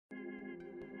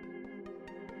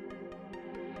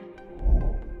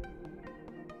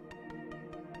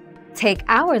Take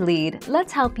our lead,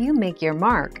 let's help you make your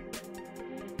mark.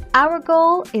 Our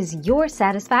goal is your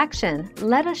satisfaction.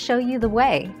 Let us show you the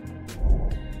way.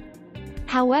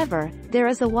 However, there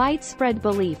is a widespread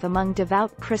belief among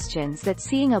devout Christians that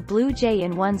seeing a blue jay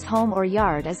in one's home or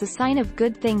yard is a sign of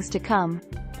good things to come.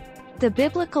 The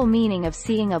biblical meaning of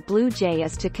seeing a blue jay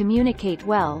is to communicate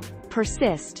well,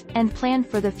 persist, and plan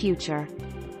for the future.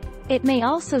 It may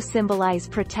also symbolize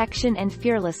protection and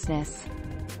fearlessness.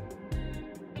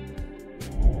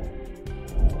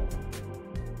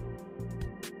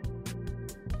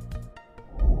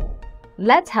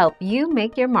 Let's help you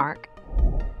make your mark.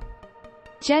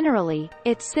 Generally,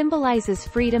 it symbolizes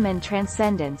freedom and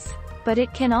transcendence, but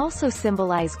it can also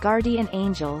symbolize guardian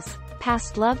angels,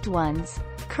 past loved ones,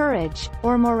 courage,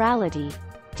 or morality,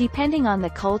 depending on the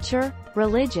culture,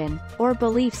 religion, or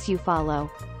beliefs you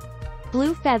follow.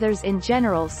 Blue feathers in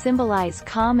general symbolize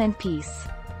calm and peace.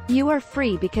 You are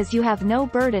free because you have no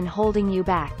burden holding you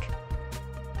back.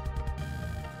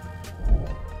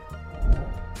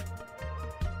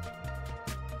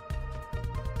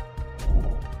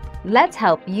 Let's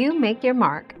help you make your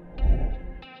mark.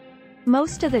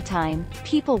 Most of the time,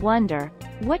 people wonder,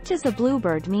 what does a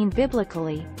bluebird mean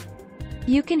biblically?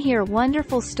 You can hear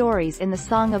wonderful stories in the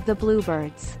Song of the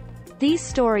Bluebirds. These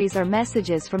stories are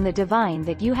messages from the divine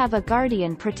that you have a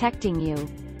guardian protecting you.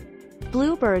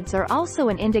 Bluebirds are also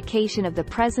an indication of the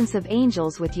presence of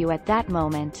angels with you at that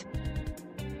moment.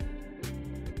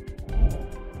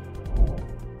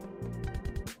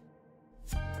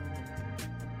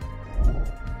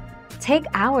 Take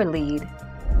our lead.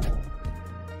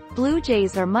 Blue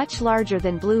jays are much larger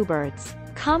than bluebirds,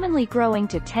 commonly growing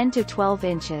to 10 to 12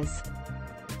 inches.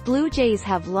 Blue jays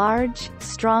have large,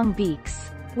 strong beaks,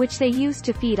 which they use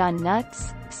to feed on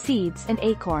nuts, seeds and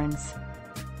acorns.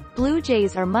 Blue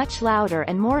jays are much louder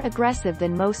and more aggressive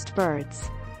than most birds.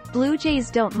 Blue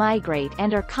jays don't migrate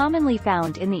and are commonly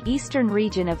found in the eastern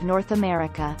region of North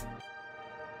America.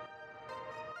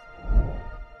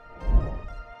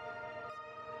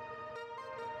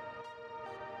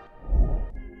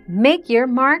 Make your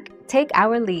mark, take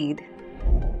our lead.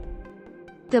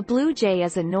 The blue jay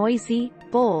is a noisy,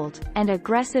 bold, and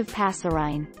aggressive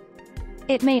passerine.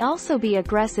 It may also be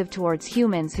aggressive towards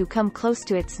humans who come close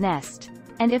to its nest,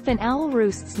 and if an owl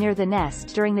roosts near the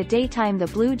nest during the daytime, the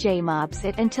blue jay mobs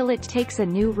it until it takes a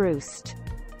new roost.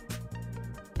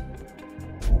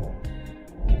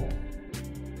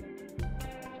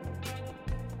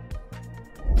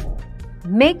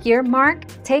 Make your mark,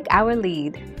 take our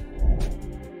lead.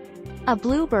 A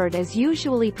bluebird is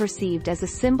usually perceived as a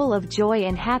symbol of joy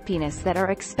and happiness that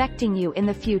are expecting you in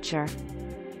the future.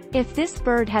 If this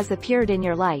bird has appeared in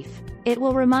your life, it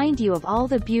will remind you of all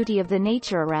the beauty of the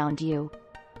nature around you.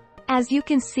 As you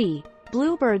can see,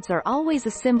 bluebirds are always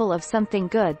a symbol of something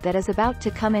good that is about to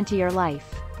come into your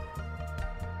life.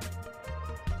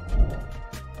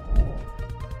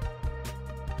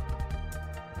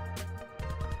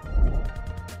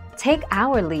 Take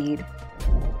our lead.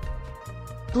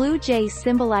 Blue jay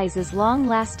symbolizes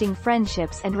long-lasting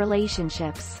friendships and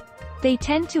relationships. They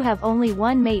tend to have only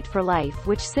one mate for life,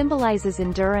 which symbolizes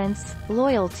endurance,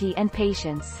 loyalty and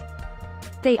patience.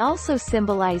 They also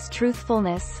symbolize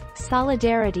truthfulness,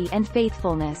 solidarity and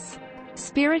faithfulness.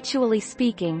 Spiritually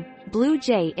speaking, blue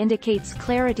jay indicates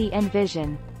clarity and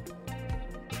vision.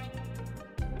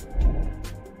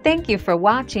 Thank you for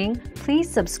watching.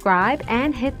 Please subscribe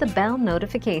and hit the bell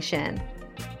notification.